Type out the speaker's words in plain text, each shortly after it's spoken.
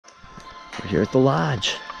We're here at the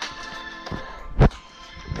lodge.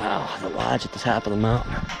 Wow, the lodge at the top of the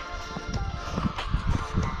mountain.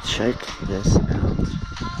 Check this out.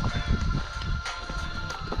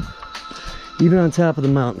 Even on top of the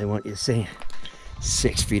mountain, they want you to stay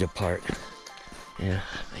 6 feet apart. Yeah,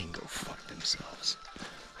 they can go fuck themselves.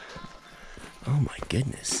 Oh my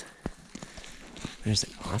goodness. There's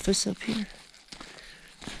an office up here?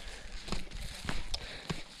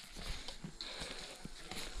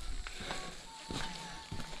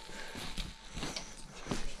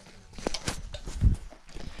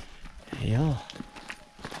 Yeah.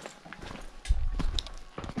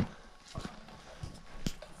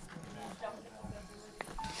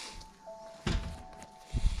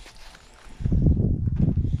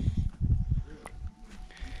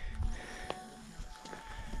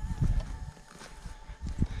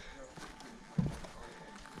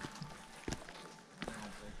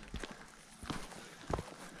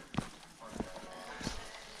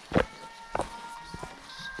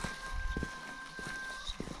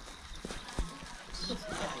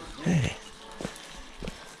 Hey.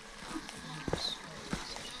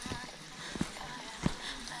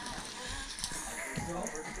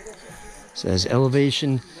 Says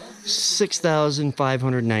elevation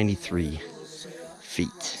 6,593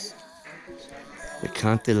 feet. The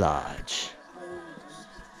Conte Lodge.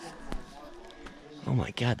 Oh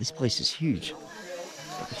my God, this place is huge.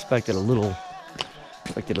 I expected a little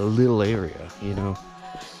area, you know,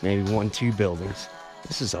 maybe 1-2 buildings.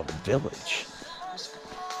 This is a village.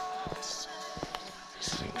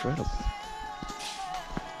 This is incredible.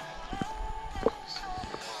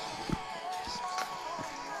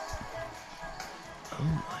 Oh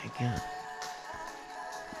my God.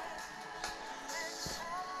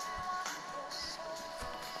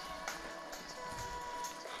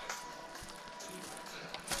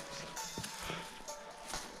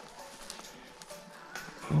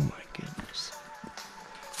 Oh my goodness.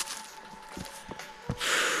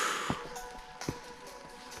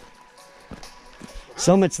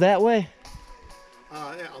 Summit's that way?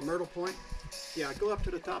 Yeah, on Myrtle Point. Yeah, go up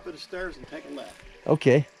to the top of the stairs and take a left.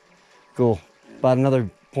 Okay, cool. About another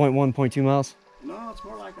 0.1, 0.2 miles? No, it's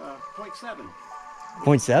more like a 0.7.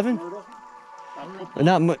 0.7? Myrtle.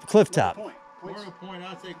 Not cliff top. Point. Myrtle Point,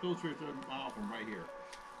 I'd say closer to a mile from right here.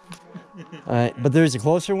 All right, but there's a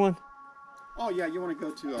closer one? Oh yeah, you want to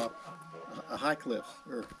go to a high cliff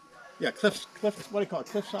or cliff. What do you call it?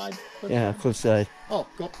 Cliffside. Yeah, cliffside. Oh,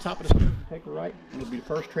 go up top of the stairs and take a right. It'll be the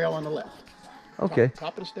first trail on the left. Okay.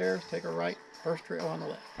 Top of the stairs, take a right. First trail on the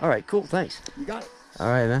left. All right, cool, thanks. You got it. All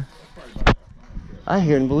right, man. I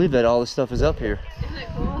hear and believe that all this stuff is up here. Isn't it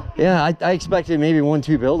cool? Yeah, I expected maybe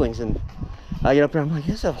 1-2 buildings, and I get up there, I'm like,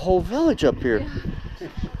 there's a whole village up here. Yeah.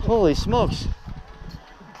 Holy smokes.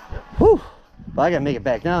 Whew. But I gotta make it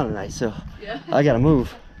back down tonight, so Yeah. I gotta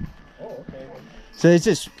move. Oh, okay. So it's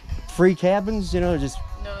just free cabins, you know, just...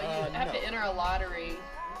 No, you have to enter a lottery,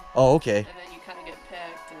 Oh, okay. and then you kind of get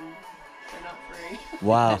picked, and they're not free.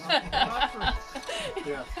 Wow.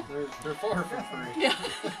 Yeah, they're far from free. Yeah.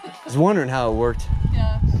 I was wondering how it worked.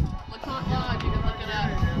 Yeah. Conte Lodge, you can look it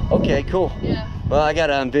up. Okay, cool. Yeah. Well, I got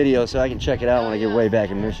it on video, so I can check it out when I get way back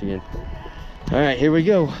in Michigan. All right, here we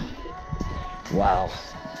go. Wow.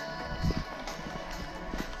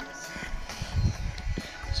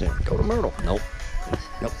 So, go to Myrtle. Nope.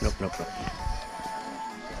 Nope, nope, nope, nope.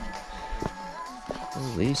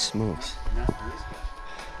 Holy smokes.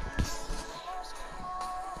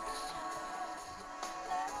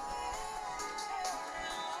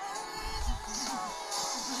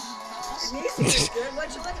 Good.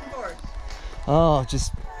 What you looking for? Oh,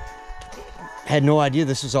 just had no idea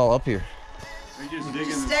this was all up here. Are you just digging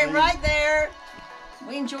Just the stay same- right there.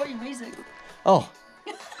 We enjoy your music. Oh.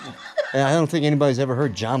 Yeah, I don't think anybody's ever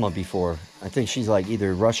heard Jama before. I think she's like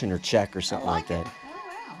either Russian or Czech or something like that.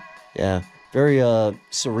 Oh, wow. Yeah, very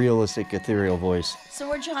surrealistic, ethereal voice. So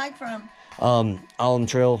where'd you hike from? Alum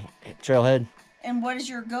Trailhead. And what is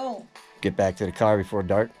your goal? Get back to the car before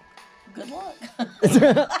dark. Good luck.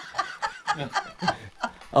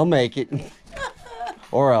 I'll make it,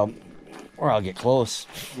 or I'll get close.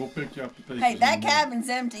 We'll pick you up the pieces. Hey, that in the morning. cabin's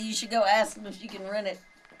empty. You should go ask them if you can rent it.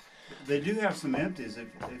 They do have some empties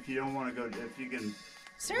if you don't want to go. If you can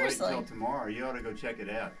Seriously. wait until tomorrow, you ought to go check it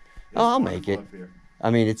out. Oh, I'll It's make it. wonderful up here. I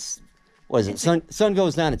mean, what is it? Sun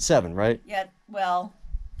goes down at 7, right? Yeah, well,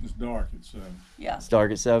 It's dark. It's yeah. It's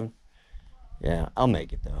dark at 7. Yeah, I'll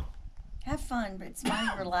make it though. Have fun, but it's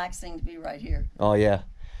mighty relaxing to be right here. Oh yeah,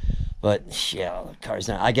 but yeah, the car's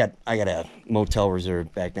not. I got a motel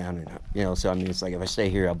reserved back down, and you know, so I mean, it's like if I stay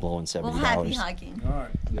here, I'll blow in $70. Well, happy hiking. all right.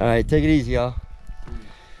 All right, take it easy, y'all.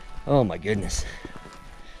 Oh my goodness.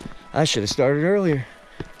 I should have started earlier.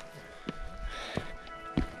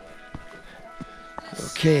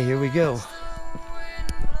 Okay, here we go.